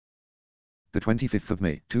The 25th of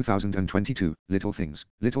May, 2022, little things,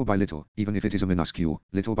 little by little, even if it is a minuscule,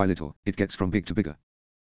 little by little, it gets from big to bigger.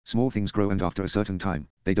 Small things grow and after a certain time,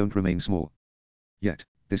 they don't remain small. Yet,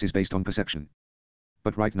 this is based on perception.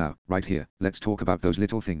 But right now, right here, let's talk about those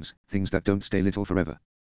little things, things that don't stay little forever.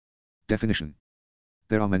 Definition.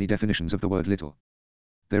 There are many definitions of the word little.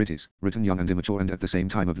 There it is, written young and immature and at the same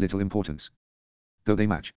time of little importance. Though they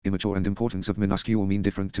match, immature and importance of minuscule mean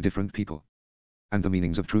different to different people. And the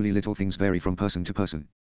meanings of truly little things vary from person to person.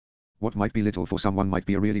 What might be little for someone might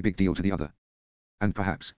be a really big deal to the other. And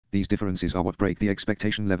perhaps, these differences are what break the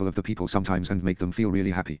expectation level of the people sometimes and make them feel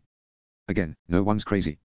really happy. Again, no one's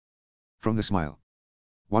crazy. From the smile.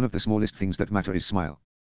 One of the smallest things that matter is smile.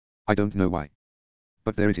 I don't know why.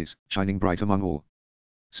 But there it is, shining bright among all.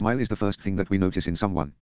 Smile is the first thing that we notice in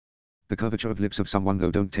someone. The curvature of lips of someone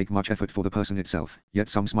though don't take much effort for the person itself, yet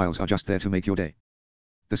some smiles are just there to make your day.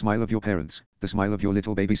 The smile of your parents, the smile of your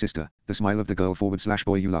little baby sister, the smile of the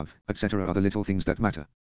girl/boy you love, etc. are the little things that matter.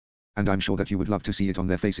 And I'm sure that you would love to see it on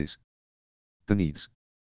their faces. The needs.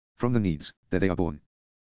 From the needs, there they are born.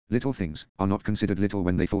 Little things are not considered little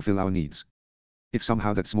when they fulfill our needs. If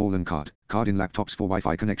somehow that small LAN card in laptops for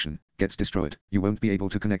Wi-Fi connection, gets destroyed, you won't be able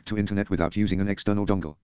to connect to internet without using an external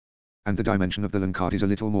dongle. And the dimension of the LAN card is a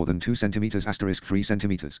little more than 2 centimeters * 3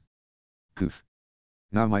 centimeters. Poof.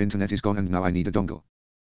 Now my internet is gone and now I need a dongle.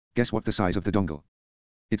 Guess what the size of the dongle?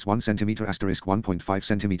 It's 1 centimeter * 1.5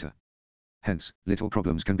 centimeter. Hence, little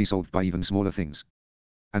problems can be solved by even smaller things.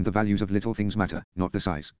 And the values of little things matter, not the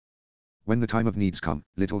size. When the time of needs come,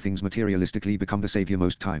 little things materialistically become the savior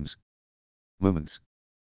most times. Moments.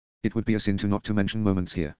 It would be a sin to not to mention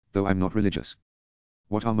moments here, though I'm not religious.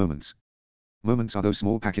 What are moments? Moments are those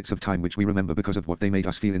small packets of time which we remember because of what they made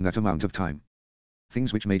us feel in that amount of time.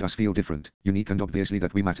 Things which made us feel different, unique and obviously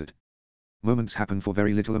that we mattered. Moments happen for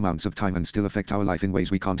very little amounts of time and still affect our life in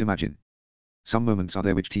ways we can't imagine. Some moments are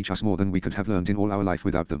there which teach us more than we could have learned in all our life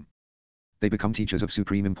without them. They become teachers of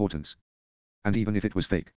supreme importance. And even if it was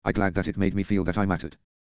fake, I'm glad that it made me feel that I mattered.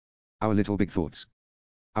 Our little big thoughts.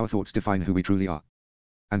 Our thoughts define who we truly are.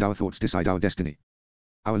 And our thoughts decide our destiny.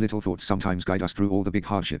 Our little thoughts sometimes guide us through all the big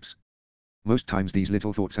hardships. Most times these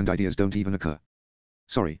little thoughts and ideas don't even occur.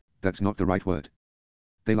 Sorry, that's not the right word.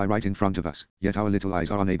 They lie right in front of us, yet our little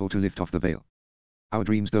eyes are unable to lift off the veil. Our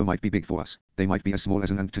dreams though might be big for us, they might be as small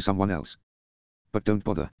as an ant to someone else. But don't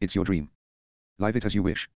bother, it's your dream. Live it as you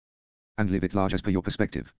wish. And live it large as per your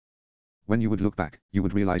perspective. When you would look back, you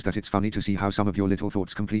would realize that it's funny to see how some of your little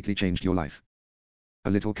thoughts completely changed your life.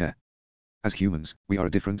 A little care. As humans, we are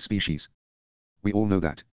a different species. We all know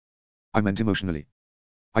that. I meant emotionally.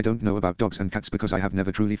 I don't know about dogs and cats because I have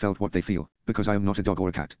never truly felt what they feel, because I am not a dog or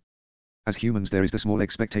a cat. As humans there is the small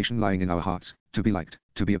expectation lying in our hearts, to be liked,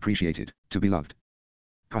 to be appreciated, to be loved.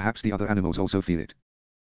 Perhaps the other animals also feel it.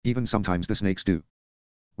 Even sometimes the snakes do.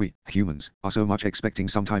 We, humans, are so much expecting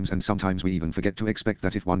sometimes and sometimes we even forget to expect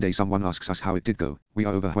that if one day someone asks us how it did go, we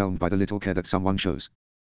are overwhelmed by the little care that someone shows.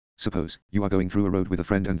 Suppose, you are going through a road with a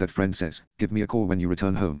friend and that friend says, "Give me a call when you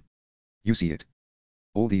return home." You see it.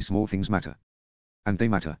 All these small things matter. And they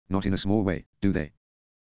matter, not in a small way, do they?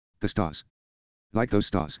 The stars. Like those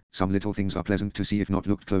stars, some little things are pleasant to see if not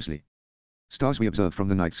looked closely. Stars we observe from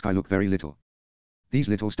the night sky look very little. These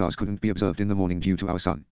little stars couldn't be observed in the morning due to our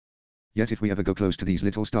sun. Yet if we ever go close to these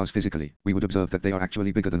little stars physically, we would observe that they are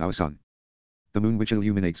actually bigger than our sun. The moon which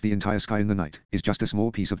illuminates the entire sky in the night, is just a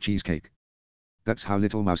small piece of cheesecake. That's how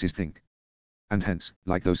little mouses think. And hence,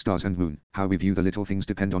 like those stars and moon, how we view the little things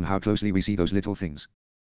depend on how closely we see those little things.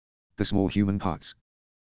 The small human parts.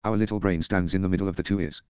 Our little brain stands in the middle of the 2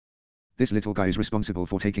 ears. This little guy is responsible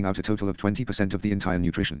for taking out a total of 20% of the entire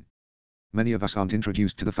nutrition. Many of us aren't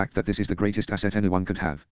introduced to the fact that this is the greatest asset anyone could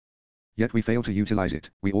have. Yet we fail to utilize it,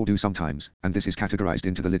 we all do sometimes, and this is categorized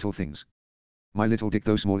into the little things. My little dick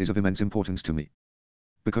though small is of immense importance to me.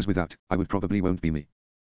 Because without, I would probably won't be me.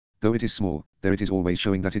 Though it is small, there it is always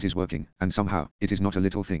showing that it is working, and somehow, it is not a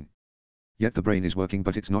little thing. Yet the brain is working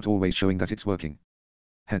but it's not always showing that it's working.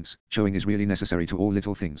 Hence, showing is really necessary to all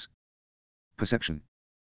little things. Perception.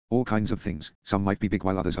 All kinds of things, some might be big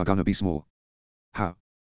while others are gonna be small. How?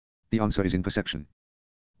 The answer is in perception.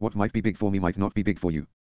 What might be big for me might not be big for you.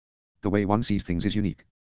 The way one sees things is unique.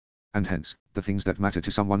 And hence, the things that matter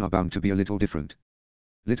to someone are bound to be a little different.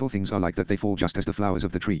 Little things are like that, they fall just as the flowers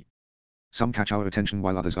of the tree. Some catch our attention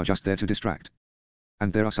while others are just there to distract.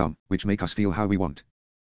 And there are some, which make us feel how we want.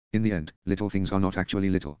 In the end, little things are not actually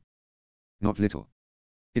little. Not little.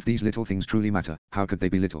 If these little things truly matter, how could they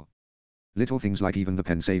be little? Little things like even the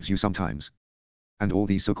pen saves you sometimes. And all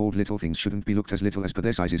these so-called little things shouldn't be looked as little as per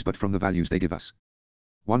their sizes but from the values they give us.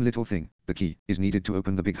 One little thing, the key, is needed to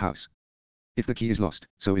open the big house. If the key is lost,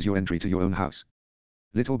 so is your entry to your own house.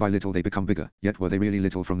 Little by little they become bigger, yet were they really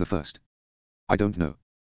little from the first? I don't know.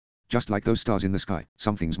 Just like those stars in the sky,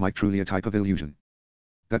 some things might truly a type of illusion.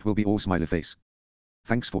 That will be all, smiley face.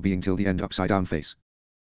 Thanks for being till the end, upside down face.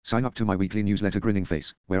 Sign up to my weekly newsletter, grinning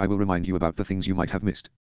face, where I will remind you about the things you might have missed.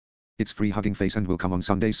 It's free, hugging face, and will come on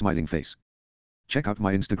Sundays, smiling face. Check out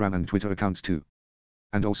my Instagram and Twitter accounts too.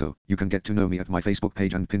 And also, you can get to know me at my Facebook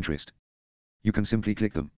page and Pinterest. You can simply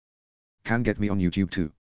click them. Can get me on YouTube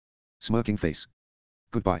too. Smirking face.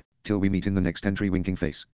 Goodbye, till we meet in the next entry, winking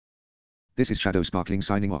face. This is Shadow Sparkling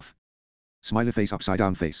signing off. Smiley face, upside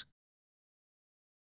down face.